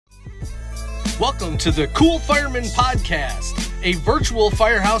Welcome to the Cool Fireman Podcast, a virtual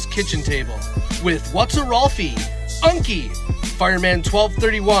firehouse kitchen table with What's a Rolfie, Unky, Fireman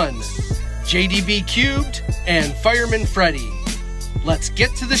 1231, JDB Cubed, and Fireman Freddy. Let's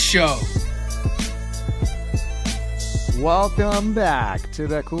get to the show. Welcome back to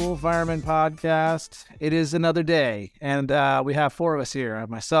the Cool Fireman Podcast. It is another day, and we have four of us here. I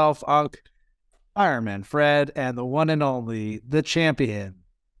have myself, Unk, Fireman Fred, and the one and only, the champion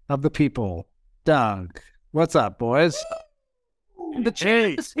of the people, Doug. What's up, boys? The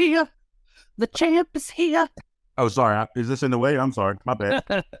champ is here. The champ is here. Oh, sorry. Is this in the way? I'm sorry. My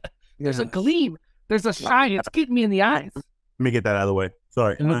bad. There's a gleam. There's a shine. It's getting me in the eyes. Let me get that out of the way.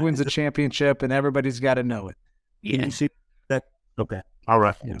 Sorry. And look, wins a championship, and everybody's got to know it. Yeah. You see that? Okay. All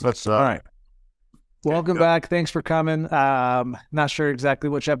right. Yeah. Let's. All right. Welcome back. Thanks for coming. Not sure exactly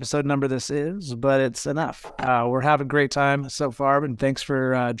which episode number this is, but it's enough. We're having a great time so far, and thanks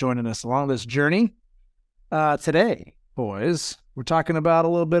for joining us along this journey. Today, boys, we're talking about a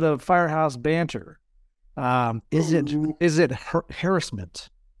little bit of firehouse banter. Is it harassment,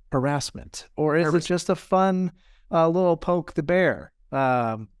 or is it just a fun little poke the bear?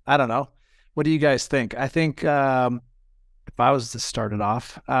 I don't know. What do you guys think? I think if I was to start it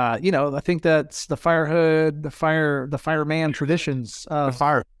off, I think that's the firehood, the fireman traditions.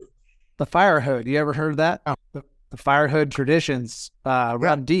 The firehood. You ever heard of that? Oh. The firehood traditions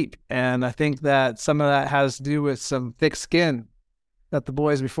run deep, and I think that some of that has to do with some thick skin that the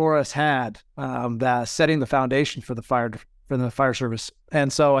boys before us had, that setting the foundation for the fire service.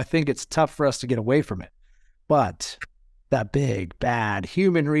 And so I think it's tough for us to get away from it. But that big bad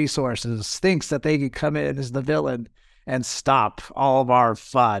human resources thinks that they could come in as the villain and stop all of our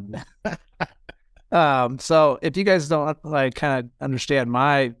fun. So if you guys don't kind of understand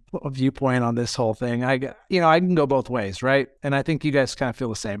my viewpoint on this whole thing, I can go both ways, right? And I think you guys kind of feel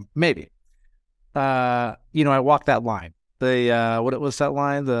the same. Maybe. I walk that line. What was that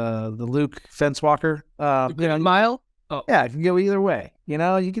line? The Luke fence walker. Mile. Oh. Yeah, it can go either way.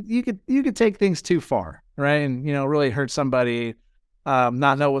 You could take things too far, right? And really hurt somebody.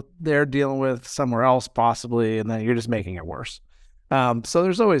 Not know what they're dealing with somewhere else possibly, and then you're just making it worse. So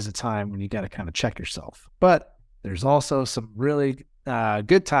there's always a time when you got to kind of check yourself. But there's also some really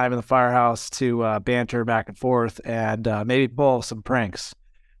good time in the firehouse to banter back and forth and maybe pull some pranks,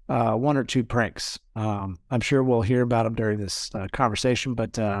 one or two pranks. I'm sure we'll hear about them during this conversation,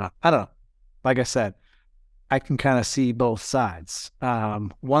 but I don't know. Like I said, I can kind of see both sides.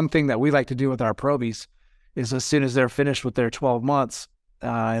 One thing that we like to do with our probies is as soon as they're finished with their 12 months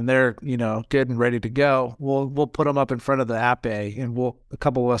and they're, good and ready to go, we'll put them up in front of the app bay, and a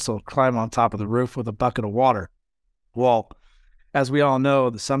couple of us will climb on top of the roof with a bucket of water. Well, as we all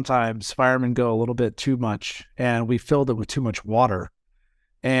know, sometimes firemen go a little bit too much, and we filled it with too much water.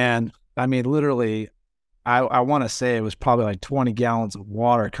 And I mean, literally, I want to say it was probably like 20 gallons of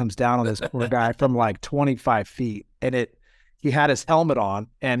water comes down on this poor guy from like 25 feet. And he had his helmet on,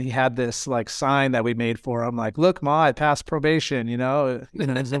 and he had this sign that we made for him. Like, look, Ma, I passed probation,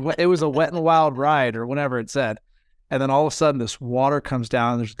 it was a wet and wild ride or whatever it said. And then all of a sudden this water comes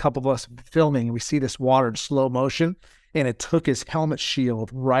down, and there's a couple of us filming, and we see this water in slow motion, and it took his helmet shield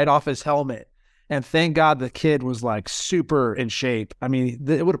right off his helmet. And thank God the kid was super in shape. I mean,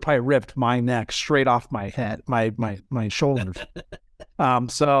 it would have probably ripped my neck straight off my head, my shoulders.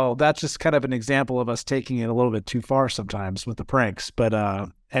 So that's just kind of an example of us taking it a little bit too far sometimes with the pranks. But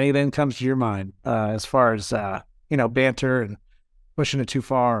anything comes to your mind as far as banter and pushing it too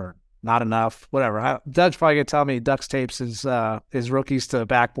far or not enough, whatever. Doug's probably gonna tell me duct tapes his rookies to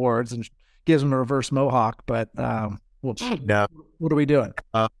backboards and gives them a reverse mohawk. But no. What are we doing?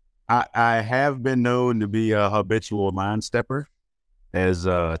 I have been known to be a habitual line stepper, as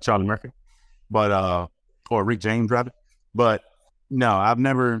Charlie Murphy, or Rick James rather. But no, I've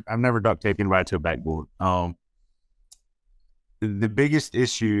never duct taped anybody to a backboard. The biggest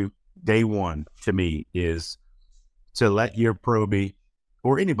issue day one to me is to let your probie,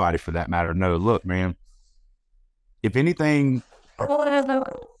 or anybody for that matter, know, look, man, if anything, Time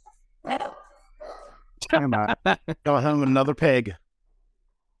out. Going home with another peg.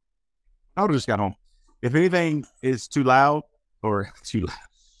 I just got home. If anything is too loud or too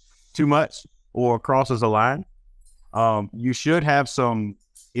much or crosses a line, you should have some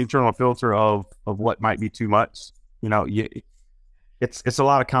internal filter of what might be too much. It's a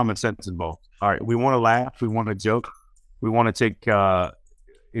lot of common sense involved. All right, we want to laugh, we want to joke, we want to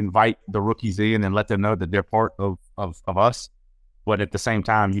invite the rookies in and let them know that they're part of us. But at the same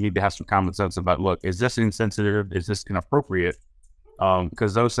time, you need to have some common sense about, look, is this insensitive? Is this inappropriate?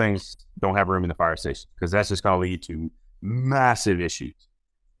 Because those things don't have room in the fire station, because that's just going to lead to massive issues.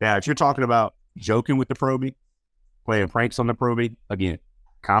 Now, if you're talking about joking with the probie, playing pranks on the probie, again,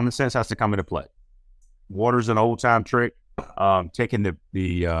 common sense has to come into play. Water's an old time trick. Taking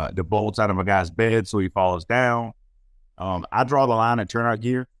the bolts out of a guy's bed so he falls down. I draw the line at turnout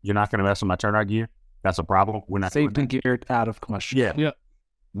gear. You're not going to mess with my turnout gear. That's a problem. We're not safety gear out of question. Yeah.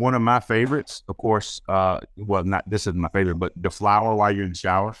 One of my favorites, of course. Not this isn't my favorite, but the flower while you're in the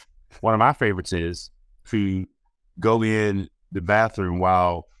shower. One of my favorites is to go in the bathroom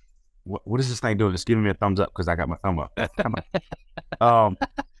while. What is this thing doing? It's giving me a thumbs up because I got my thumb up.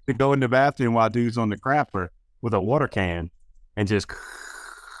 To go in the bathroom while dude's on the crapper with a water can and just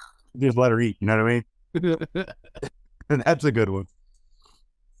let her eat. You know what I mean? And that's a good one.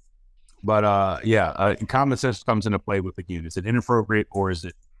 But common sense comes into play with, again, is it inappropriate or is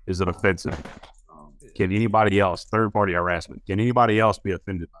it offensive? Can anybody else, third party harassment, can anybody else be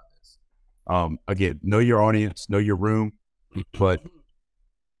offended by this? Again, know your audience, know your room, but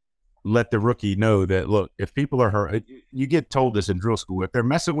let the rookie know that, look, if people are hurt, you get told this in drill school, if they're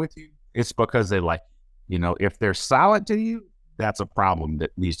messing with you, it's because they like you. You know, if they're silent to you, that's a problem that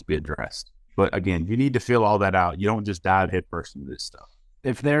needs to be addressed. But again, you need to feel all that out. You don't just dive headfirst into this stuff.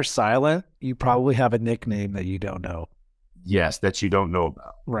 If they're silent, you probably have a nickname that you don't know. Yes, that you don't know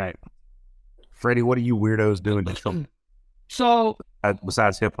about. Right. Freddie, what are you weirdos doing? So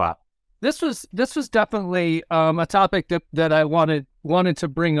besides hip hop, this was definitely a topic that I wanted to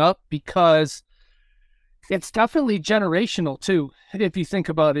bring up because it's definitely generational too. If you think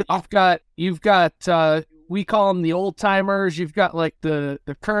about it, you've got we call them the old timers. You've got like the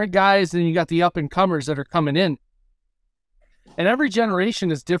current guys, and you got the up and comers that are coming in. And every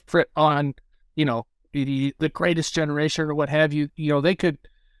generation is different on, the greatest generation or what have you. You know, they could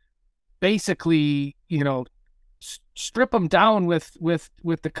basically, strip them down with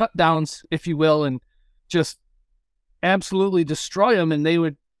the cut downs, if you will, and just absolutely destroy them. And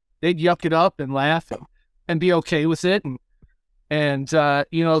they'd yuck it up and laugh and be okay with it. And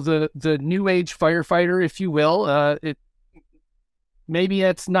the new age firefighter, if you will, maybe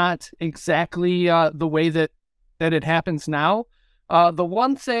it's not exactly the way that it happens now. The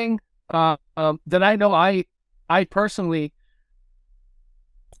one thing that I know I personally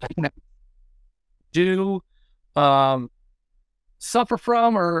do suffer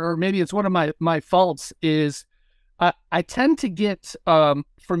from, or maybe it's one of my faults, is I tend to get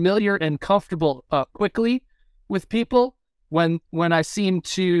familiar and comfortable quickly with people when I seem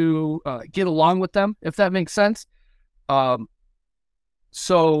to get along with them, if that makes sense.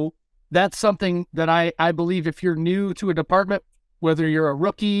 So that's something that I believe, if you're new to a department, whether you're a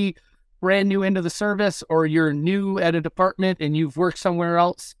rookie, brand new into the service, or you're new at a department and you've worked somewhere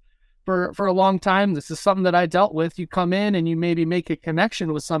else for a long time, this is something that I dealt with. You come in and you maybe make a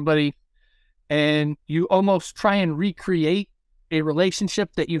connection with somebody and you almost try and recreate a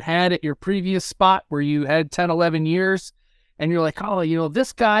relationship that you had at your previous spot where you had 10, 11 years. And you're like, oh,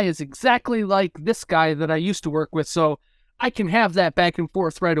 this guy is exactly like this guy that I used to work with. So I can have that back and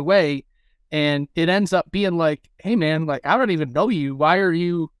forth right away. And it ends up being like, hey man, like, I don't even know you.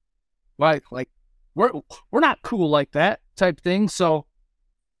 We're not cool like that type thing. So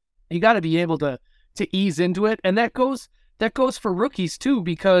you got to be able to ease into it. And that goes for rookies too,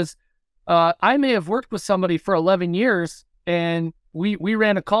 because I may have worked with somebody for 11 years and we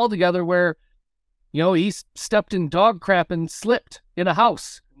ran a call together where, he stepped in dog crap and slipped in a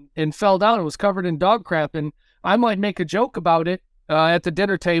house and fell down and was covered in dog crap. And I might make a joke about it at the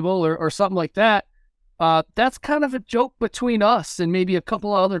dinner table or something like that. That's kind of a joke between us and maybe a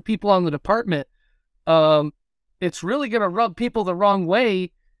couple of other people on the department. It's really going to rub people the wrong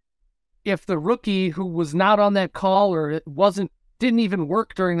way if the rookie who was not on that call or didn't even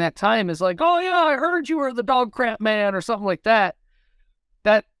work during that time is like, oh yeah, I heard you were the dog crap man or something like that.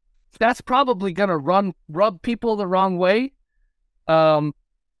 That's probably going to rub people the wrong way. The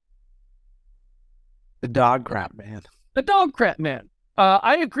dog crap man. The dog crap man.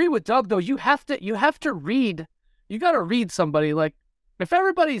 I agree with Doug though. You have to read. You got to read somebody. Like if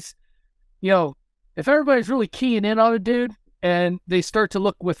everybody's really keying in on a dude and they start to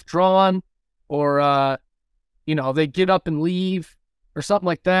look withdrawn, or they get up and leave or something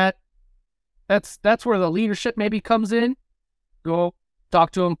like that. That's where the leadership maybe comes in. Go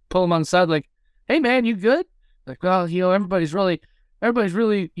talk to him, pull him on the side, like, hey man, you good? Like, well, everybody's really,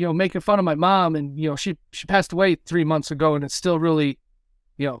 making fun of my mom, and she passed away 3 months ago, and it's still really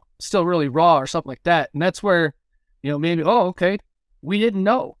raw or something like that. And that's where, maybe, oh, okay, we didn't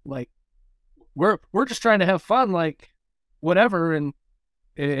know. Like, we're just trying to have fun, like, whatever, and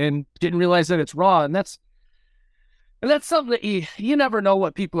didn't realize that it's raw. And that's something that you never know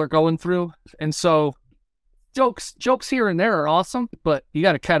what people are going through. And so jokes here and there are awesome, but you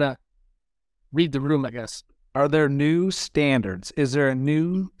got to kind of read the room, I guess. Are there new standards? Is there a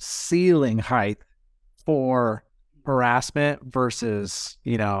new ceiling height for harassment versus,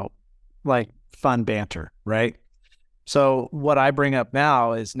 like fun banter, right? So what I bring up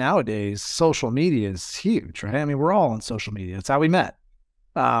now is nowadays social media is huge, right? I mean, we're all on social media. It's how we met.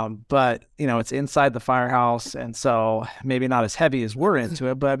 But it's inside the firehouse. And so maybe not as heavy as we're into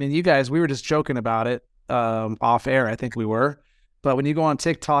it, but I mean, you guys, we were just joking about it, off air. I think we were, but when you go on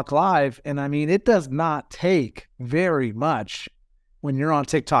TikTok live, and I mean, it does not take very much when you're on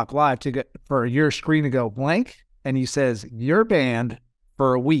TikTok live for your screen to go blank and he says you're banned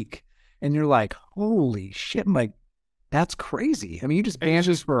for a week. And you're like, holy shit. I'm like, that's crazy. I mean, you just banned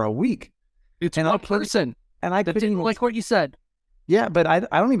us for a week. It's one person. And I didn't like what you said. Yeah, but I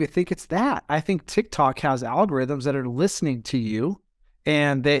don't even think it's that. I think TikTok has algorithms that are listening to you,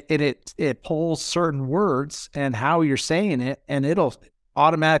 and it pulls certain words and how you're saying it, and it'll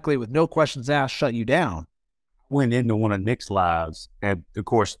automatically, with no questions asked, shut you down. Went into one of Nick's lives, and of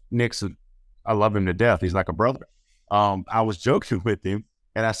course, I love him to death. He's like a brother. I was joking with him,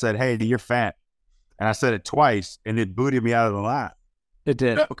 and I said, "Hey, you're fat," and I said it twice, and it booted me out of the line. It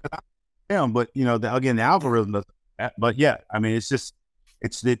did. Yeah, but again, the algorithm. But yeah, I mean, it's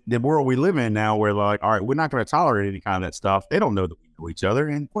the world we live in now, where like, all right, we're not going to tolerate any kind of that stuff. They don't know that we know each other,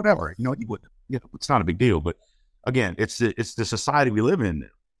 and whatever. You wouldn't. It's not a big deal. But again, it's the society we live in now.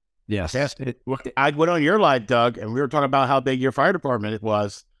 Yes. I went on your live, Doug, and we were talking about how big your fire department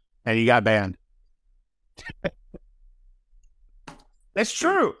was, and you got banned. That's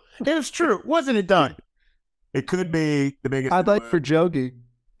true. It was true. Wasn't it, done? It could be the biggest. I'd like for Jogi.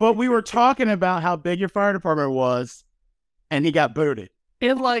 But we were talking about how big your fire department was, and he got booted.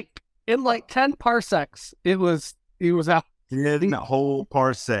 In like 10 parsecs, it was out. In a whole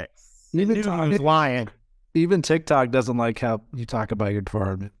parsec. Even I was lying. Even TikTok doesn't like how you talk about your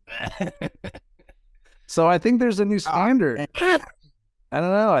department. So I think there's a new standard. I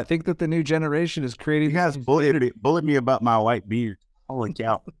don't know. I think that the new generation is creating. You guys bullied me about my white beard. Holy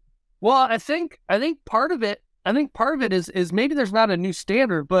cow! Well, I think part of it. I think part of it is maybe there's not a new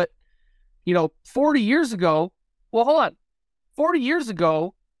standard, but 40 years ago. Well, hold on. 40 years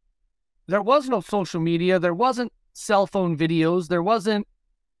ago, there was no social media. There wasn't cell phone videos. There wasn't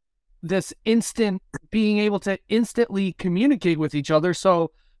this instant being able to instantly communicate with each other.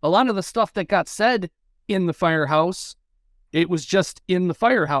 So a lot of the stuff that got said in the firehouse, it was just in the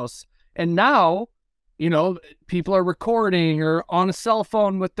firehouse. And now, people are recording or on a cell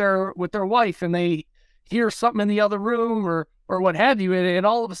phone with their wife, and they hear something in the other room or what have you, and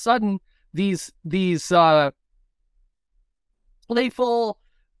all of a sudden these playful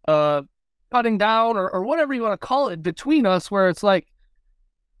cutting down or whatever you want to call it between us, where it's like,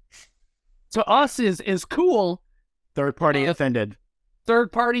 to us is cool. Third party offended,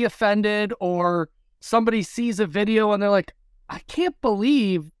 or somebody sees a video and they're like, I can't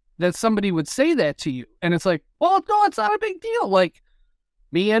believe that somebody would say that to you, and it's like, well, no, it's not a big deal. Like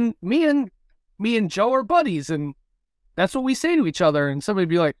me and Joe are buddies, and that's what we say to each other. And somebody'd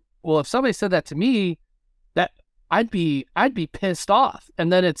be like, well, if somebody said that to me, that I'd be pissed off.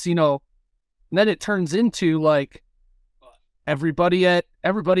 And then it's, then it turns into like everybody at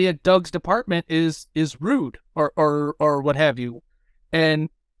Doug's department is rude or what have you. And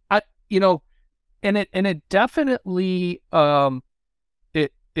it definitely,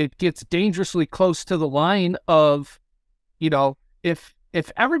 it gets dangerously close to the line of, if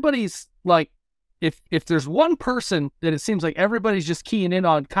everybody's like, if there's one person that it seems like everybody's just keying in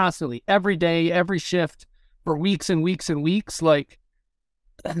on constantly, every day, every shift for weeks and weeks and weeks, like,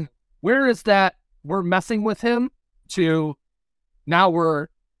 where is that we're messing with him to now we're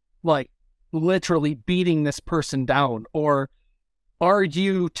like literally beating this person down? Or are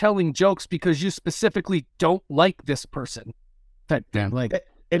you telling jokes because you specifically don't like this person? Like,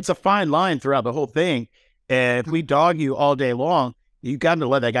 it's a fine line throughout the whole thing. And if we dog you all day long, you got to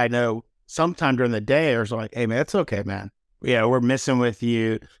let that guy know sometime during the day, or it's like, hey man, it's okay, man. Yeah, we're messing with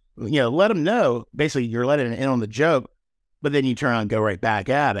you. Let him know. Basically, you're letting it in on the joke, but then you turn on and go right back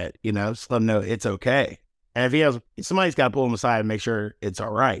at it. Just let him know it's okay. And if somebody's got to pull him aside and make sure it's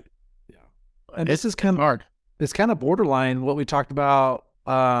all right. Yeah, and this is kind of hard. It's kind of borderline what we talked about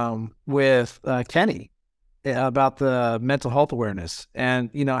with Kenny about the mental health awareness, and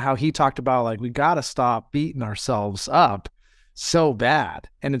how he talked about, like, we got to stop beating ourselves up so bad.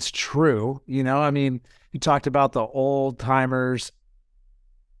 And it's true. I mean, you talked about the old timers.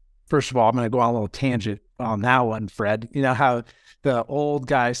 First of all, I'm going to go on a little tangent on that one, Fred. How the old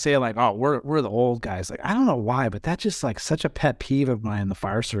guys say, like, oh, we're the old guys. Like, I don't know why, but that's just like such a pet peeve of mine in the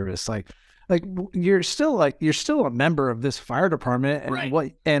fire service. Like, like you're still a member of this fire department, and Right.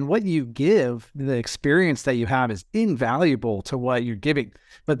 what you give, the experience that you have is invaluable to what you're giving.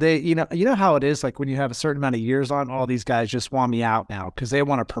 But they, you know how it is, like when you have a certain amount of years on, all these guys just want me out now because they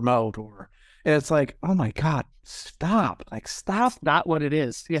want to promote, and it's like, oh my God, stop. Like, stop. Not what it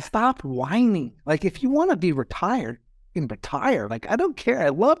is. Yeah. Stop whining. Like, if you want to be retired, you can retire. Like, I don't care. I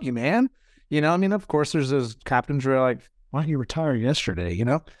love you, man. I mean, of course, there's those captains who are like, why don't you retire yesterday,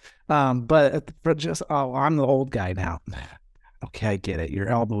 But for just, oh, I'm the old guy now. Okay, I get it. Your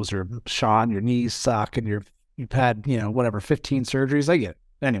elbows are shot, your knees suck, and you've had, 15 surgeries. I get it.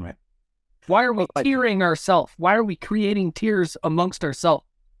 Anyway. Why are we tearing ourselves? Why are we creating tears amongst ourselves?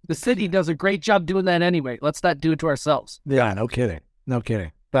 The city does a great job doing that anyway. Let's not do it to ourselves. Yeah, no kidding. No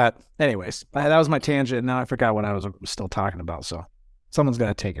kidding. But anyways, that was my tangent. Now I forgot what I was still talking about. So someone's got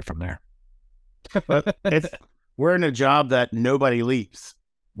to take it from there. But we're in a job that nobody leaves.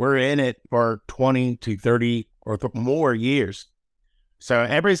 We're in it for 20 to 30 or more years. So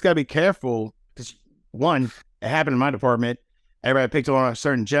everybody's got to be careful because, one, it happened in my department. Everybody picked on a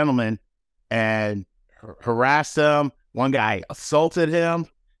certain gentleman and harassed him. One guy assaulted him.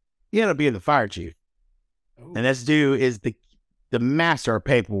 He ended up being the fire chief. Ooh. And this dude is the master of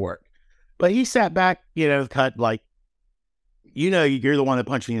paperwork. But he sat back, cut like, you're the one that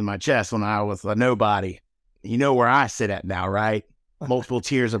punched me in my chest when I was a nobody. You know where I sit at now, right? Multiple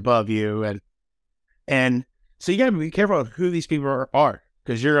tiers above you. And so you got to be careful of who these people are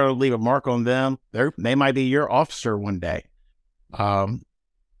because you're going to leave a mark on them. They might be your officer one day. And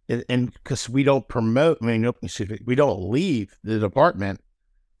because we don't promote, we don't leave the department.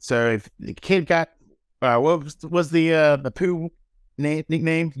 So if the kid got, what was the poo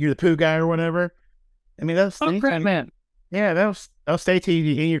nickname? You're the poo guy or whatever. I mean, that's crap, man. Yeah, that'll stay to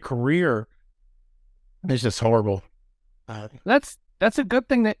you in your career. It's just horrible. That's a good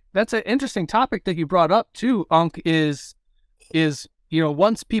thing. That's an interesting topic that you brought up too, Unc. Is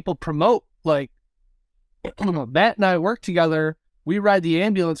once people promote, like Matt and I work together. We ride the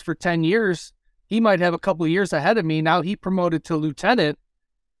ambulance for 10 years. He might have a couple of years ahead of me. Now he promoted to lieutenant.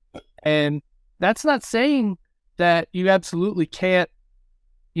 And that's not saying that you absolutely can't,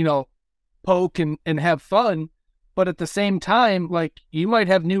 poke and have fun. But at the same time, like you might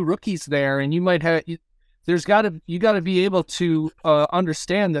have new rookies there and you might have, you got to be able to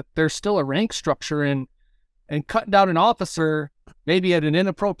understand that there's still a rank structure and cutting down an officer maybe at an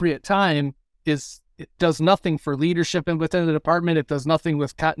inappropriate time it does nothing for leadership and within the department. It does nothing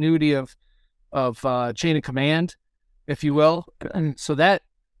with continuity of chain of command, if you will. And so that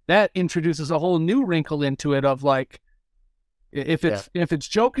introduces a whole new wrinkle into it of like, if it's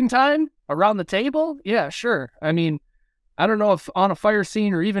joking time around the table, yeah, sure. I mean, I don't know if on a fire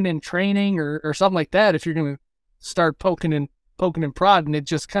scene or even in training or something like that, if you're going to start poking and prodding, it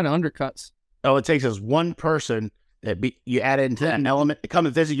just kind of undercuts. Oh, it takes us one person you add into that element to come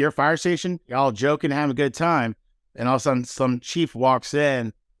and visit your fire station. You're all joking, having a good time. And all of a sudden some chief walks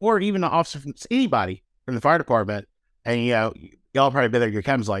in or even an officer from anybody from the fire department. And, y'all probably been there. Your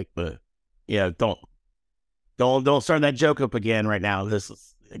captain's like, don't start that joke up again right now. This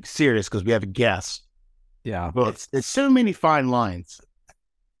is serious because we have a guest. Yeah. Well, it's so many fine lines.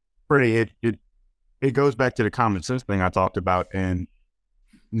 It goes back to the common sense thing I talked about and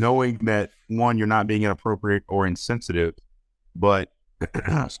knowing that one, you're not being inappropriate or insensitive, but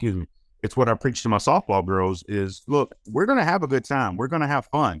excuse me, it's what I preach to my softball girls is, look, we're going to have a good time. We're going to have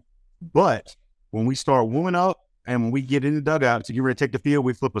fun. But when we start warming up and when we get in the dugout to get ready to take the field,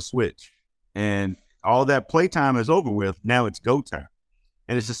 we flip a switch and all that playtime is over with. Now it's go time.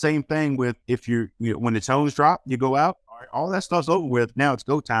 And it's the same thing with when the tones drop, you go out, all that stuff's over with. Now it's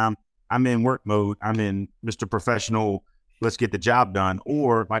go time. I'm in work mode. I'm in Mr. Professional. Let's get the job done.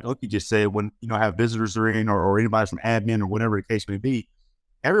 Or like Oki just said, when, have visitors are in or anybody from admin or whatever the case may be,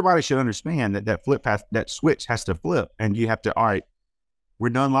 everybody should understand that switch has to flip and you have to, all right, we're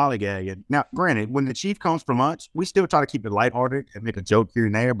done lollygagging. Now, granted, when the chief comes for lunch, we still try to keep it lighthearted and make a joke here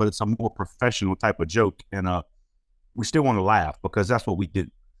and there, but it's a more professional type of joke. And we still want to laugh because that's what we do.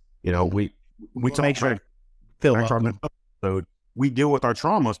 We to make sure Phil welcome. Episode, we deal with our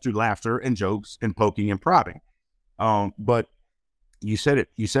traumas through laughter and jokes and poking and prodding. But you said it,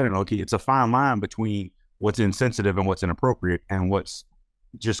 Oki. It's a fine line between what's insensitive and what's inappropriate and what's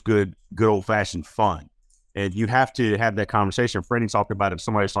just good old fashioned fun. And you have to have that conversation. Freddie talked about if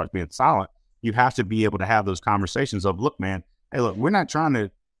somebody starts being silent, you have to be able to have those conversations of, look, man, hey, look, we're not trying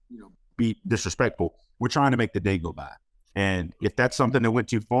to be disrespectful. We're trying to make the day go by. And if that's something that went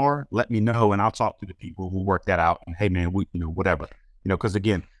too far, let me know and I'll talk to the people who work that out. And hey, man, we, whatever, because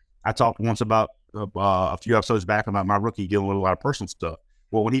again, I talked once about a few episodes back about my rookie dealing with a lot of personal stuff.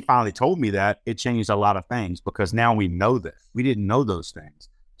 Well, when he finally told me that, it changed a lot of things because now we know that. We didn't know those things.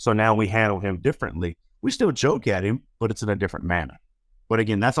 So now we handle him differently. We still joke at him, but it's in a different manner. But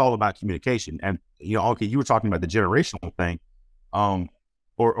again, that's all about communication. And, okay, you were talking about the generational thing,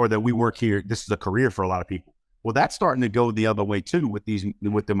 or that we work here. This is a career for a lot of people. Well, that's starting to go the other way too with the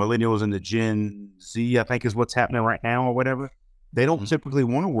millennials and the Gen Z, I think is what's happening right now or whatever. They don't typically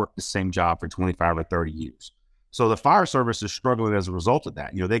want to work the same job for 25 or 30 years. So the fire service is struggling as a result of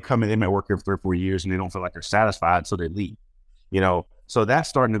that. They come in, they might work here for 3 or 4 years and they don't feel like they're satisfied, so they leave. So that's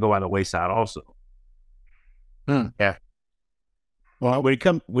starting to go out of the wayside also. Yeah. Well, when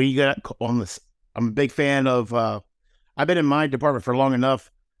you got on this, I'm a big fan of, I've been in my department for long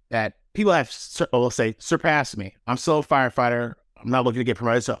enough that people have, let's say, surpassed me. I'm still a firefighter. I'm not looking to get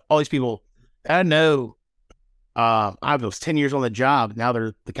promoted. So all these people, I know, I was 10 years on the job. Now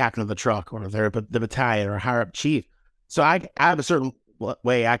they're the captain of the truck or they're the battalion or higher up chief. So I have a certain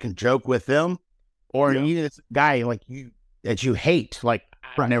way I can joke with them, or even this guy like you that you hate. Like,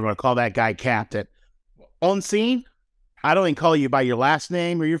 I'm never going to call that guy captain. On scene, I don't even call you by your last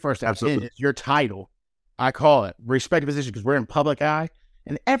name or your first name. Absolutely. It's your title. I call it respect the position because we're in public eye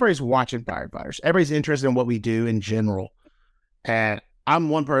and everybody's watching firefighters. Everybody's interested in what we do in general. And I'm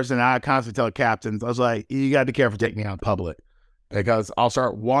one person, I constantly tell captains, I was like, you got to be careful taking me out in public because I'll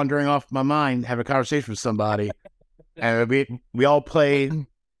start wandering off my mind, having a conversation with somebody. And we all play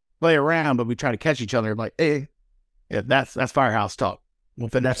around, but we try to catch each other like, hey, that's Firehouse talk. Well,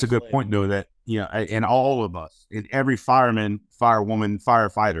 that's a good point, though, that, and all of us, in every fireman, firewoman,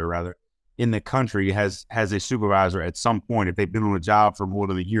 firefighter, rather, in the country has a supervisor at some point, if they've been on a job for more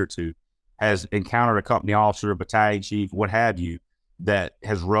than a year or two, has encountered a company officer, a battalion chief, what have you, that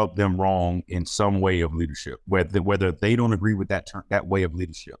has rubbed them wrong in some way of leadership, whether they don't agree with that way of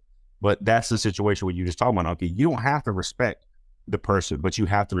leadership. But that's the situation where you just talking about, okay, you don't have to respect the person, but you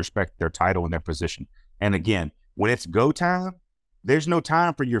have to respect their title and their position. And again, when it's go time, there's no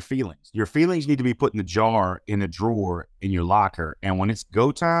time for your feelings. Your feelings need to be put in a drawer in your locker. And when it's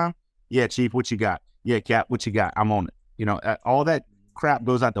go time, yeah, chief, what you got? Yeah, cap, what you got? I'm on it. All that crap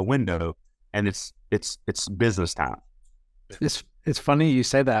goes out the window, and it's business time. It's funny you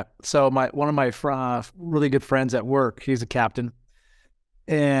say that. So one of my really good friends at work, he's a captain,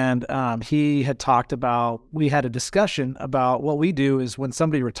 and he had talked about, we had a discussion about what we do is when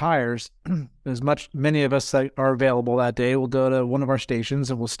somebody retires, many of us that are available that day will go to one of our stations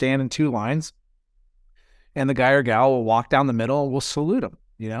and we'll stand in 2 lines, and the guy or gal will walk down the middle and we'll salute him,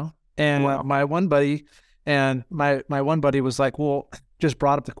 And Wow. my one buddy was like, well, just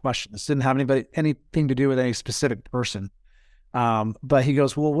brought up the question. This didn't have anything to do with any specific person. But he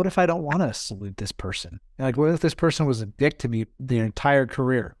goes, well, what if I don't want to salute this person? Like, what if this person was a dick to me the entire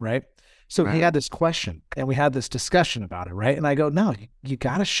career, right? So he had this question, and we had this discussion about it, right? And I go, no, you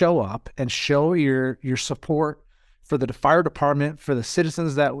got to show up and show your support for the fire department, for the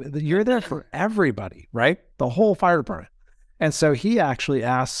citizens, that you're there for everybody, right? The whole fire department. And so he actually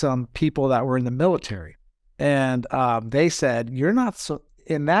asked some people that were in the military, and they said,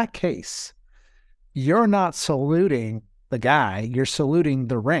 in that case, you're not saluting the guy, you're saluting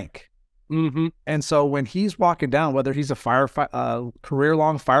the rank. Mm-hmm. And so when he's walking down, whether he's a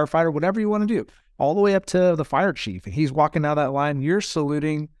career-long firefighter, whatever you want to do, all the way up to the fire chief, and he's walking down that line, you're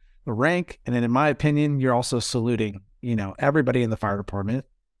saluting the rank. And then in my opinion, you're also saluting, everybody in the fire department.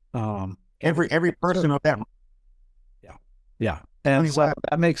 Every person of that. Yeah. And so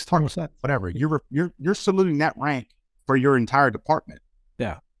that makes total sense. Whatever. You're saluting that rank for your entire department.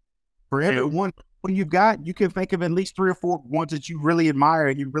 Yeah. For everyone. What you've got, you can think of at least 3 or 4 ones that you really admire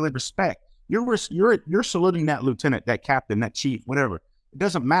and you really respect. You're saluting that lieutenant, that captain, that chief, whatever. It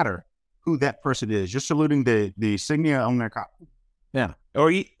doesn't matter who that person is. You're saluting the insignia on their cop. Yeah. Or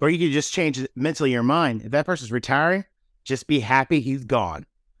you could just change it mentally in your mind. If that person's retiring, just be happy he's gone.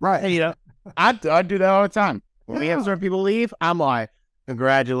 Right. And, I do that all the time. When we have certain people leave, I'm like,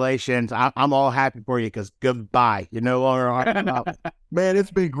 congratulations. I'm all happy for you because goodbye. You're no longer on. Man,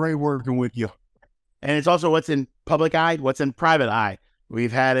 it's been great working with you. And it's also what's in public eye, what's in private eye.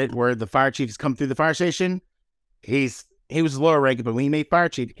 We've had it where the fire chief has come through the fire station. He was lower ranking, but when he made fire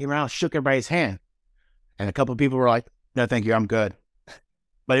chief, he came around and shook everybody's hand. And a couple of people were like, no, thank you, I'm good.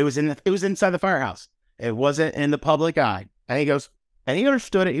 But it was inside the firehouse. It wasn't in the public eye. And he goes, and he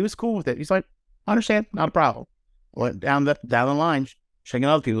understood it. He was cool with it. He's like, I understand, not a problem. Went down the line, shaking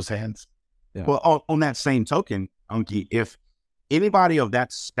other people's hands. Yeah. Well, on that same token, Unky, if anybody of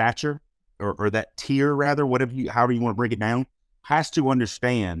that stature or that tier, rather, however you want to break it down, has to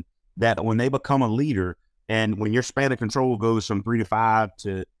understand that when they become a leader, and when your span of control goes from 3 to 5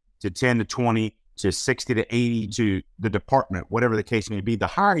 to 10 to 20 to 60 to 80 to the department, whatever the case may be, the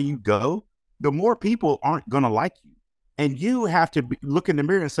higher you go, the more people aren't going to like you. And you have to look in the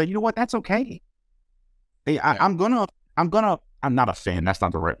mirror and say, you know what, that's okay. Hey, I'm not a fan. That's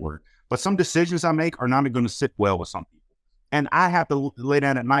not the right word. But some decisions I make are not going to sit well with some people. And I have to lay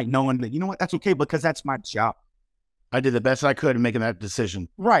down at night knowing that, you know what, that's okay because that's my job. I did the best I could in making that decision.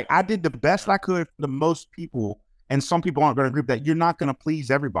 Right. I did the best I could for the most people. And some people aren't going to agree with that. You're not going to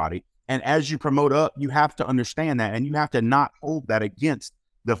please everybody. And as you promote up, you have to understand that. And you have to not hold that against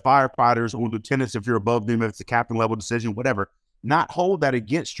the firefighters or lieutenants if you're above them, if it's a captain level decision, whatever. Not hold that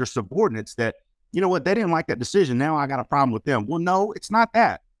against your subordinates that, you know what, they didn't like that decision. Now I got a problem with them. Well, no, it's not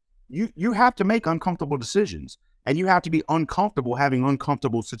that. You have to make uncomfortable decisions. And you have to be uncomfortable having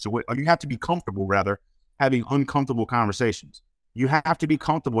uncomfortable situations, or you have to be comfortable, rather, having uncomfortable conversations. You have to be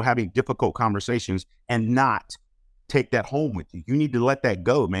comfortable having difficult conversations and not take that home with you. You need to let that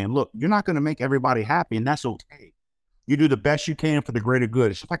go, man. Look, you're not going to make everybody happy, and that's okay. You do the best you can for the greater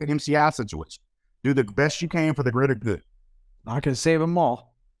good. It's just like an MCI situation. Do the best you can for the greater good. Not going to save them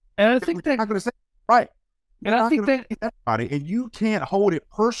all. And I think that, not going to say right. And I think that everybody, and you can't hold it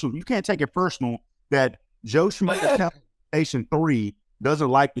personal. You can't take it personal that Joe Schmuckatelli Station 3 doesn't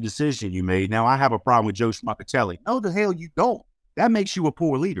like the decision you made. Now I have a problem with Joe Schmuckatelli. No, the hell you don't. That makes you a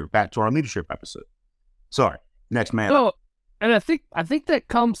poor leader. Back to our leadership episode. Sorry. Next man. No, and I think that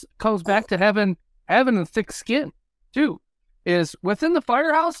comes back to having a thick skin too. Is within the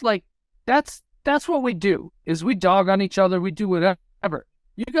firehouse, like that's what we do. Is we dog on each other. We do whatever.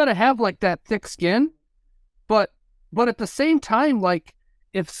 You got to have like that thick skin, but at the same time, like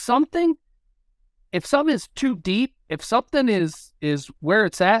if something is too deep, if something is where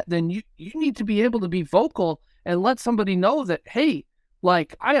it's at, then you need to be able to be vocal and let somebody know that, hey,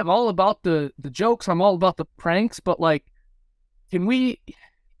 like I am all about the jokes, I'm all about the pranks, but like, can you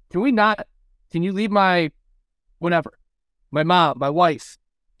leave my whatever, my mom, my wife,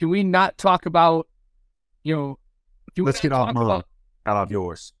 can we not talk about, let's get off out of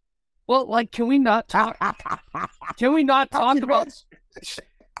yours. Well, like, can we not talk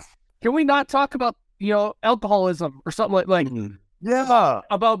about alcoholism or something like yeah,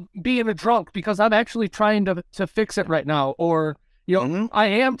 about being a drunk because I'm actually trying to fix it right now, or I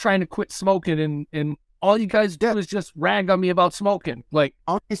am trying to quit smoking and all you guys do is just rag on me about smoking. Like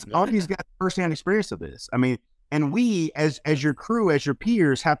Auntie's got firsthand experience of this. I mean, and we as your crew, as your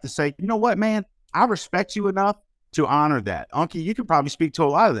peers, have to say, you know what, man, I respect you enough to honor that. Unky, you could probably speak to a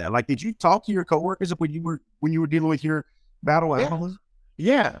lot of that. Like, did you talk to your coworkers when you were dealing with your battle with alcoholism?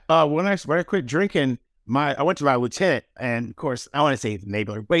 Yeah. When I quit drinking, I went to my lieutenant, and of course, I want to say he's a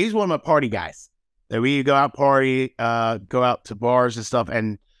neighbor, but he's one of my party guys. That we go out party, go out to bars and stuff,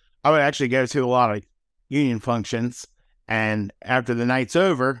 and I would actually go to a lot of union functions. And after the night's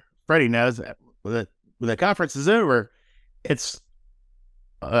over, Freddie knows that when the conference is over, it's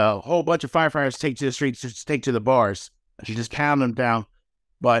a whole bunch of firefighters take to the streets, just take to the bars. You just pound them down.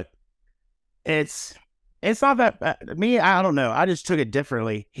 But it's not that bad. Me, I don't know. I just took it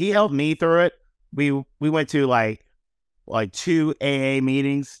differently. He helped me through it. We went to like 2 AA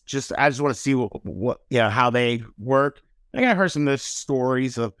meetings. I just want to see what how they work. I think I heard some of those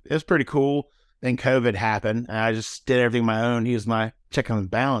stories of it was pretty cool. Then COVID happened, and I just did everything my own. He was my check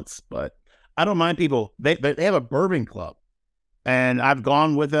and balance. But I don't mind people. They have a bourbon club, and I've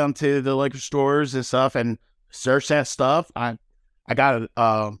gone with them to the liquor stores and stuff and searched that stuff. I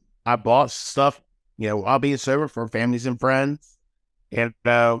bought stuff, while being sober for families and friends. And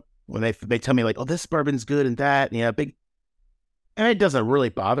when they tell me like, oh, this bourbon's good and that, big, and it doesn't really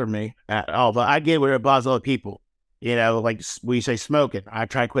bother me at all. But I get where it bothers other people. Like we say smoking. I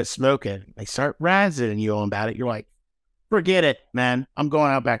try to quit smoking. They start razzing you on about it. You're like, forget it, man. I'm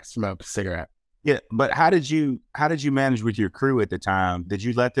going out back to smoke a cigarette. Yeah, but how did you manage with your crew at the time? Did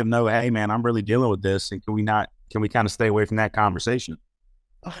you let them know, hey, man, I'm really dealing with this, and can we kind of stay away from that conversation?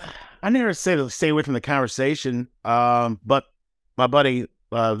 I never said to stay away from the conversation, but my buddy,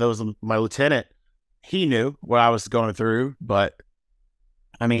 that was my lieutenant, he knew what I was going through. But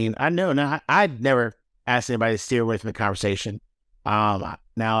I mean, I know now. I'd never asked anybody to steer away from the conversation. Now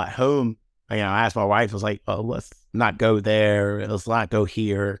at home, I asked my wife. I was like, "Oh, let's not go there. Let's not go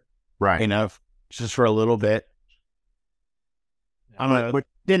here." Right. Just for a little bit. I don't know. But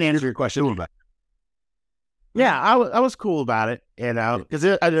didn't answer your question. About it. Yeah, I was cool about it, because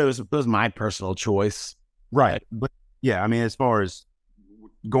I know it was my personal choice. Right. But yeah, I mean, as far as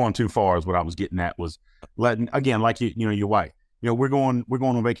going too far is what I was getting at was letting, again, like your wife, we're going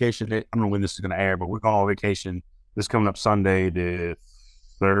on vacation. I don't know when this is going to air, but we're going on vacation this coming up Sunday, the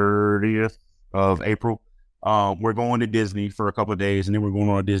 30th of April. We're going to Disney for a couple of days, and then we're going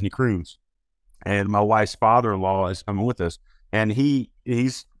on a Disney cruise. and my wife's father-in-law is coming with us, and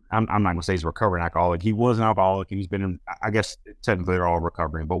he's I'm not gonna say he's a recovering alcoholic. He was an alcoholic, and he's been in, I guess technically they're all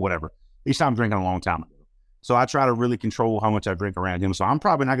recovering, but whatever. He stopped drinking a long time ago. So I try to really control how much I drink around him. So I'm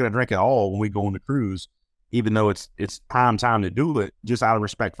probably not gonna drink at all when we go on the cruise, even though it's prime time to do it, just out of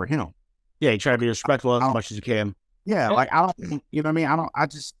respect for him. Yeah, you try to be respectful as much as you can. Yeah, like I don't, you know what I mean? I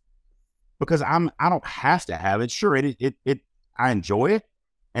just because I don't have to have it. Sure, it I enjoy it,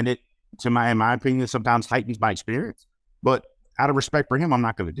 and it in my opinion sometimes heightens my experience. But out of respect for him, I'm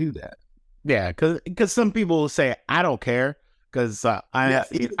not going to do that. Yeah, because some people will say I don't care because I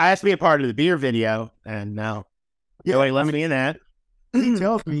asked to be a part of the beer video, and now nobody let me in that. He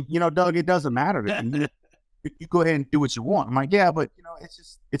tells me, Doug, it doesn't matter to me. You go ahead and do what you want. I'm like, yeah, but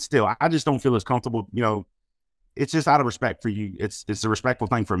it's still, I just don't feel as comfortable. It's just out of respect for you. It's a respectful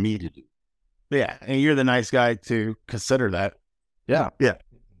thing for me to do. Yeah, and you're the nice guy to consider that. Yeah.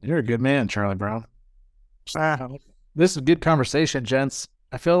 You're a good man, Charlie Brown. This is a good conversation, gents.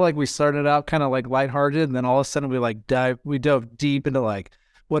 I feel like we started out kind of like lighthearted, and then all of a sudden we dove deep into like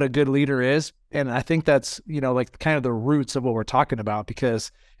what a good leader is. And I think that's, like kind of the roots of what we're talking about,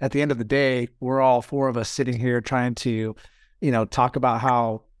 because at the end of the day, we're all four of us sitting here trying to, talk about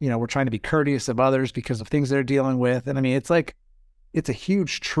how, we're trying to be courteous of others because of things they're dealing with. And I mean, it's a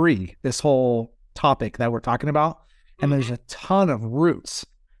huge tree, this whole topic that we're talking about. And there's a ton of roots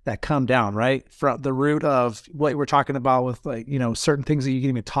that come down, right? From the root of what we're talking about with certain things that you can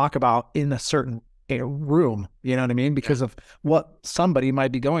even talk about in a certain room, you know what I mean? Because of what somebody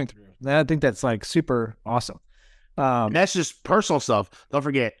might be going through. And I think that's like super awesome. And that's just personal stuff. Don't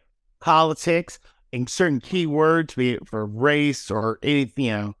forget politics and certain keywords, be it for race or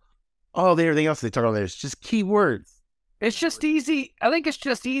anything, everything else they talk about there is just keywords. It's just easy. I think it's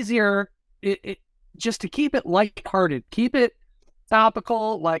just easier just to keep it lighthearted, keep it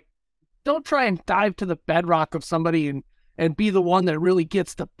topical. Like, don't try and dive to the bedrock of somebody and be the one that really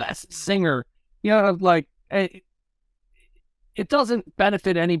gets the best singer. It doesn't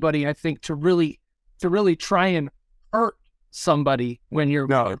benefit anybody, I think, to really try and hurt somebody when you're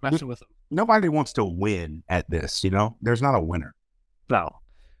messing with them. Nobody wants to win at this, There's not a winner. No,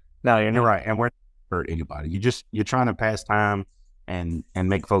 you're right. And we're not hurt anybody. You're trying to pass time and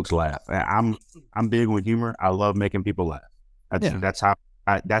make folks laugh. I'm big with humor. I love making people laugh. That's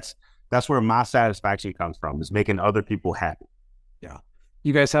where my satisfaction comes from, is making other people happy. Yeah.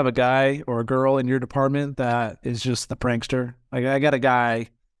 You guys have a guy or a girl in your department that is just the prankster? Like, I got a guy,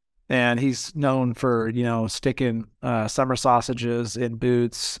 and he's known for, sticking summer sausages in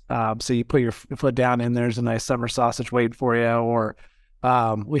boots. So you put your foot down and there's a nice summer sausage waiting for you. Or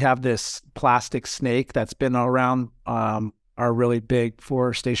we have this plastic snake that's been around our really big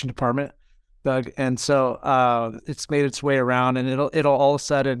station department, Doug. And so it's made its way around, and it'll all of a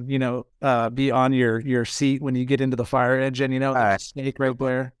sudden, be on your seat when you get into the fire engine, there's a snake right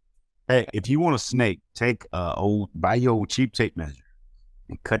there. Hey, if you want a snake, buy your old cheap tape measure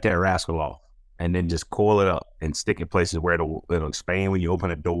and cut that rascal off, and then just coil it up and stick it places where it'll expand when you open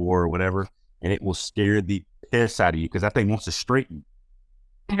a door or whatever, and it will scare the piss out of you, because that thing wants to straighten.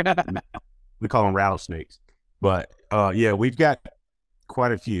 We call them rattlesnakes. But we've got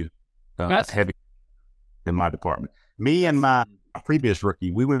quite a few heavy in my department. Me and my previous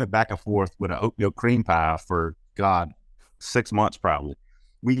rookie, we went back and forth with an oatmeal cream pie for 6 months probably.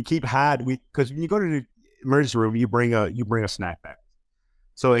 We keep hiding, because when you go to the emergency room, you bring a snack back.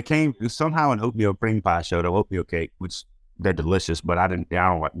 So somehow an oatmeal cream pie showed up, oatmeal cake, which they're delicious, but I don't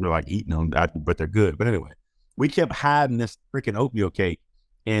like eating them, but they're good. But anyway, we kept hiding this freaking oatmeal cake,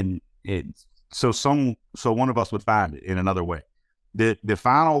 and so one of us would find it in another way. The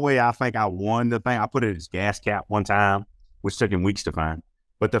final way I think I won the thing, I put it in his gas cap one time, which took him weeks to find.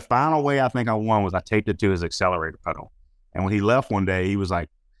 But the final way I think I won was I taped it to his accelerator pedal. And when he left one day, he was like,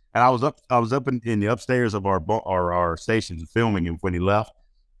 and I was up in the upstairs of our station filming him when he left,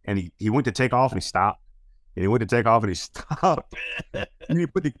 and he went to take off and he stopped. And he went to take off and he stopped. And you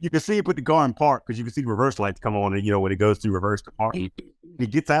can see he put the car in park, because you can see the reverse lights come on, and when it goes through reverse to park. He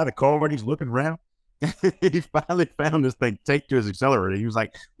gets out of the car and he's looking around. He finally found this thing taped to his accelerator. He was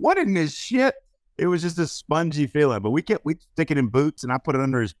like, "What in this shit?" It was just a spongy feeling. But we stick it in boots, and I put it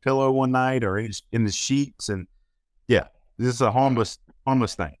under his pillow one night or in the sheets. And this is a harmless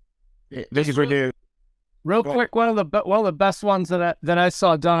thing. This is what Real quick, one of the best ones that I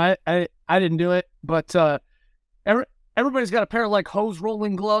saw done. I didn't do it, but everybody's got a pair of like hose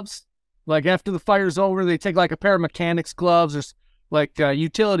rolling gloves. Like after the fire's over, they take like a pair of mechanics gloves or like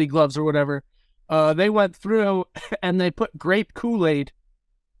utility gloves or whatever. They went through and they put grape Kool-Aid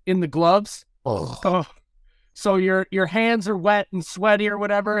in the gloves. Oh. So your hands are wet and sweaty or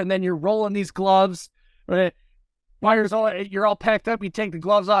whatever, and then you're rolling these gloves. Right? You're all packed up. You take the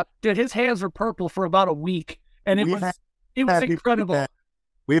gloves off. Dude, his hands were purple for about a week, and it was incredible.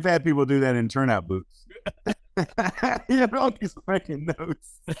 We've had people do that in turnout boots. You know, these freaking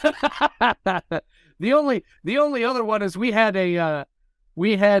notes. The only other one is we had a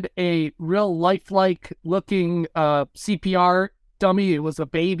real lifelike looking CPR dummy. It was a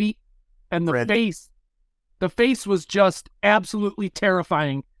baby, and the face was just absolutely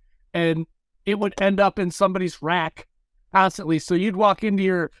terrifying, and it would end up in somebody's rack constantly. So you'd walk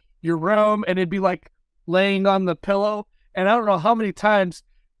into your room, and it'd be like laying on the pillow. And I don't know how many times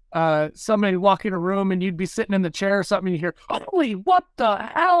somebody would walk in a room, and you'd be sitting in the chair or something, and you hear, "Holy, what the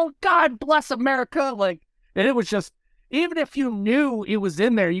hell? God bless America!" Like, and it was just, even if you knew it was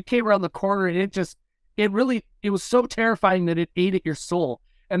in there, you came around the corner, and it was so terrifying that it ate at your soul.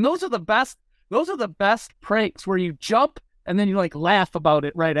 And those are the best pranks, where you jump and then you like laugh about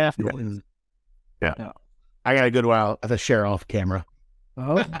it right afterwards. Yeah. I got a good one at the share off camera.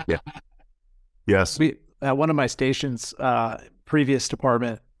 Oh, yeah. Yes. We at one of my stations, previous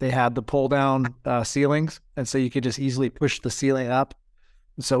department, they had the pull down ceilings, and so you could just easily push the ceiling up.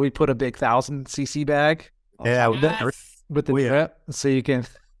 So we put a big 1,000cc bag. Yeah, with the drip, so you can.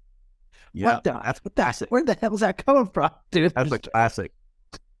 Yeah, Where the hell is that coming from, dude? That's a classic.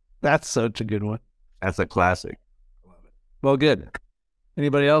 That's such a good one. That's a classic. Well, good.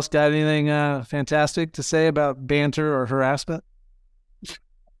 Anybody else got anything fantastic to say about banter or harassment?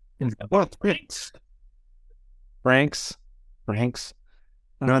 Well, Pranks.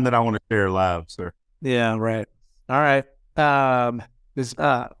 None that I want to share live, sir. Yeah, right. All right. So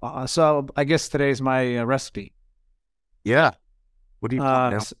I guess today's my recipe. Yeah. What do you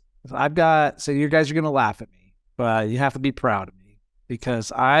So you guys are going to laugh at me, but you have to be proud of me,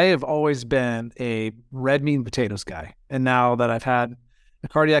 because I have always been a red meat and potatoes guy. And now that I've had a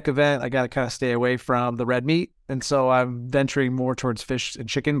cardiac event, I got to kind of stay away from the red meat. And so I'm venturing more towards fish and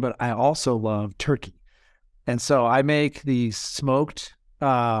chicken, but I also love turkey. And so I make these smoked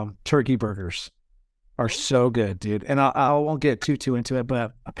turkey burgers. Are so good, dude. And I won't get too into it,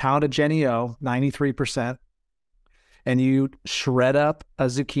 but a pound of Jenny O, 93%. And you shred up a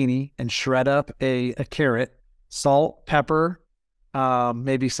zucchini and shred up a carrot, salt, pepper,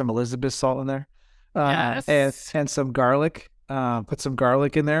 maybe some Elizabeth salt in there, yes. and some garlic. Put some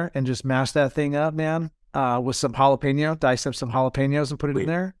garlic in there and just mash that thing up, man, with some jalapeno. Dice up some jalapenos and put it in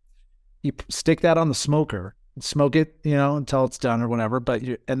there. You stick that on the smoker and smoke it, until it's done or whatever.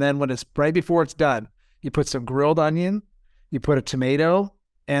 And then when it's right before it's done, you put some grilled onion, you put a tomato,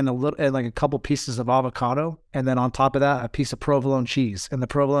 and like a couple pieces of avocado, and then on top of that, a piece of provolone cheese. And the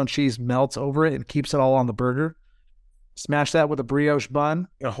provolone cheese melts over it and keeps it all on the burger. Smash that with a brioche bun.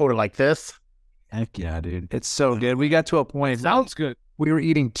 You know, hold it like this. Heck yeah, dude. It's so good. We got to a point. Sounds good. We were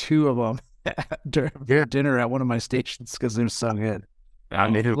eating 2 of them during dinner at one of my stations because they're so good. I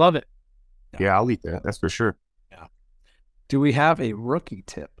need to love it. Yeah, I'll eat that. That's for sure. Yeah. Do we have a rookie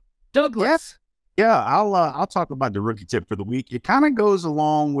tip? Douglas. Yeah, I'll talk about the rookie tip for the week. It kind of goes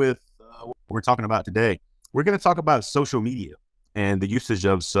along with what we're talking about today. We're going to talk about social media and the usage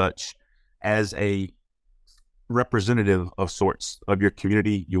of such as a representative of sorts of your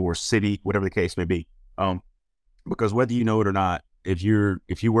community, your city, whatever the case may be. Because whether you know it or not, if you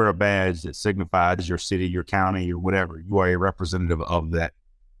wear a badge that signifies your city, your county, or whatever, you are a representative of that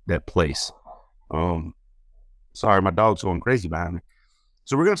place. Sorry, my dog's going crazy behind me.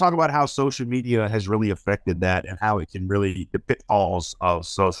 So we're going to talk about how social media has really affected that, and how it can really, the pitfalls of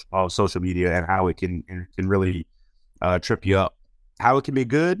social media, and how it can really trip you up. How it can be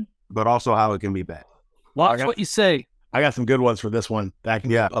good, but also how it can be bad. Watch what you say. I got some good ones for this one that I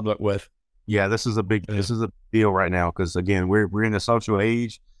can get public with. Yeah, this is a deal right now, because again, we're in the social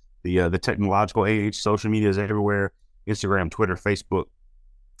age, the technological age. Social media is everywhere. Instagram, Twitter, Facebook.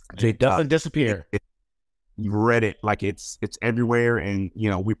 It doesn't disappear. Reddit, like it's everywhere. And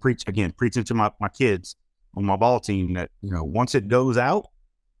we preaching to my kids on my ball team that once it goes out,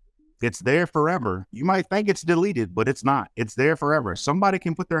 it's there forever. You might think it's deleted, but it's not. It's there forever. Somebody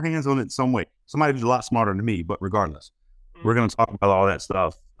can put their hands on it some way. Somebody who's a lot smarter than me, but regardless, we're going to talk about all that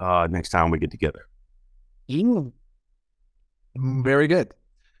stuff next time we get together. Very good.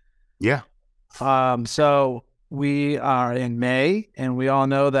 Yeah. So we are in May, and we all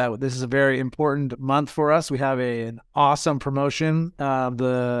know that this is a very important month for us. We have an awesome promotion.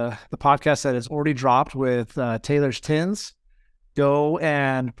 The podcast that is already dropped with Taylor's Tins. Go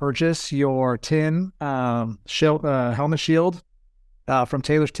and purchase your tin helmet shield from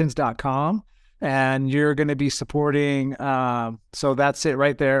taylorstins.com. and you're going to be supporting. So that's it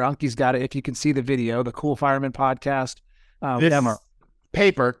right there. Unky's got it. If you can see the video, the Cool Fireman podcast. This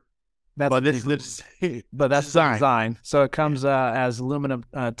paper, That's but this but that's the design. So it comes as aluminum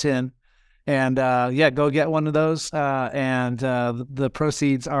tin. And go get one of those. And the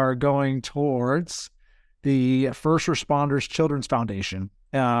proceeds are going towards the First Responders Children's Foundation.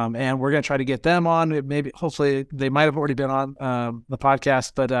 And we're going to try to get them on. Hopefully, they might have already been on the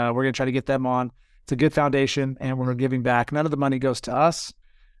podcast, but we're going to try to get them on. It's a good foundation, and we're giving back. None of the money goes to us.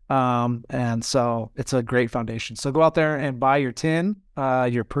 And so it's a great foundation. So go out there and buy your tin,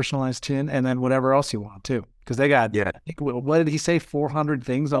 your personalized tin, and then whatever else you want too. Because they got, what did he say? 400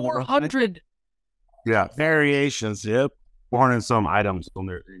 things on 400. Yeah. variations. Yep. 400 and some items on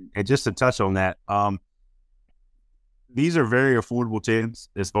there. And just to touch on that, these are very affordable tins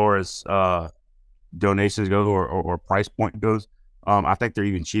as far as donations go or price point goes. I think they're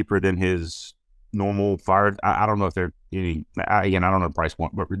even cheaper than his normal fire. I don't know if they're any, again, I don't know the price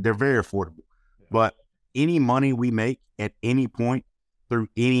point, but they're very affordable. Yeah. But any money we make at any point through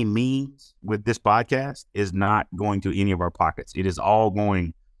any means with this podcast is not going to any of our pockets. It is all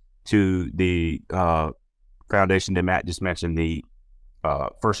going to the foundation that Matt just mentioned, the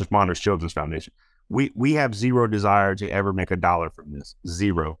First Responders Children's Foundation. We have zero desire to ever make $1 from this.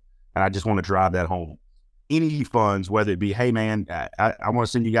 Zero. And I just want to drive that home. Any funds, whether it be, hey, man, I want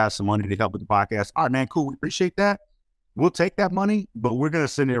to send you guys some money to help with the podcast. All right, man, cool. We appreciate that. We'll take that money, but we're going to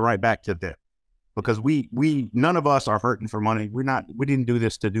send it right back to them because we none of us are hurting for money. We didn't do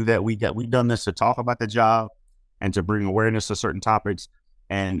this to do that. We've done this to talk about the job and to bring awareness to certain topics.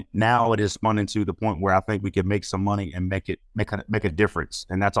 And now it is spun into the point where I think we can make some money and make a difference.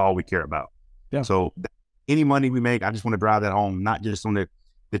 And that's all we care about. Yeah. So any money we make, I just want to drive that home, not just on the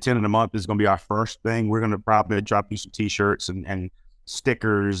 10 of the month is going to be our first thing. We're going to probably drop you some t-shirts and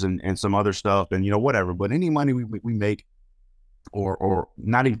stickers and some other stuff and, whatever. But any money we make or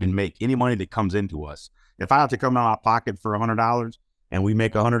not even make, any money that comes into us, if I have to come out of my pocket for $100 and we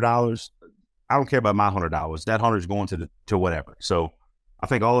make $100, I don't care about my $100. That 100 is going to whatever. So I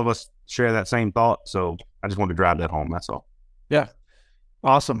think all of us share that same thought. So I just want to drive that home. That's all. Yeah.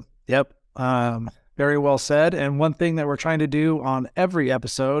 Awesome. Yep. Very well said. And one thing that we're trying to do on every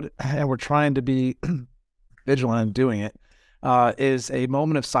episode, and we're trying to be vigilant in doing it, is a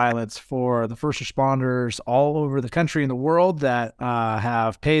moment of silence for the first responders all over the country and the world that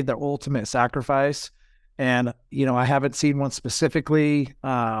have paid their ultimate sacrifice. And, I haven't seen one specifically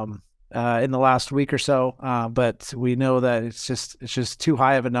in the last week or so, but we know that it's just too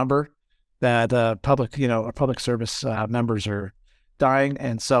high of a number that public service members are dying.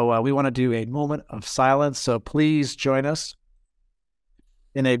 And so we want to do a moment of silence. So please join us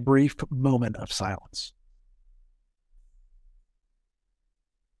in a brief moment of silence.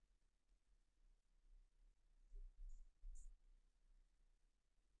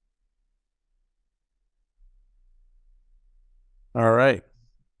 All right.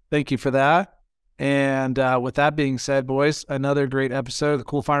 Thank you for that. And with that being said, boys, another great episode of the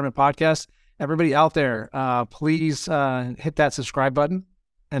Cool Fireman podcast. Everybody out there, please hit that subscribe button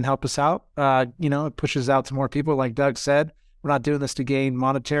and help us out. It pushes out to more people. Like Doug said, we're not doing this to gain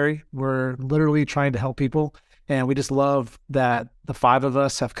monetary. We're literally trying to help people. And we just love that the five of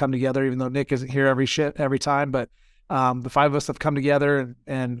us have come together, even though Nick isn't here every time. But the five of us have come together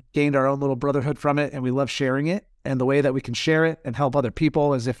and gained our own little brotherhood from it. And we love sharing it. And the way that we can share it and help other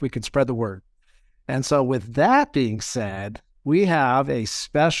people is if we can spread the word. And so with that being said, we have a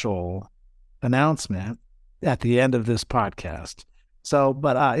special announcement at the end of this podcast. So,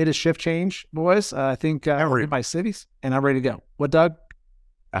 but it is shift change, boys. I think we're in my cities, and I'm ready to go. What, Doug?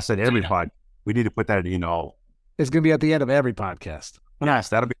 I said every pod. We need to put that in all. It's going to be at the end of every podcast. Nice.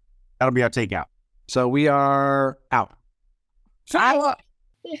 That'll be our takeout. So we are out. Before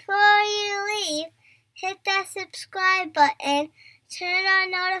you leave, hit that subscribe button, turn on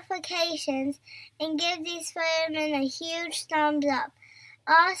notifications, and give these firemen a huge thumbs up.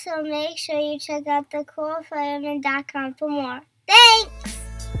 Also, make sure you check out thecoolfireman.com for more. Thanks!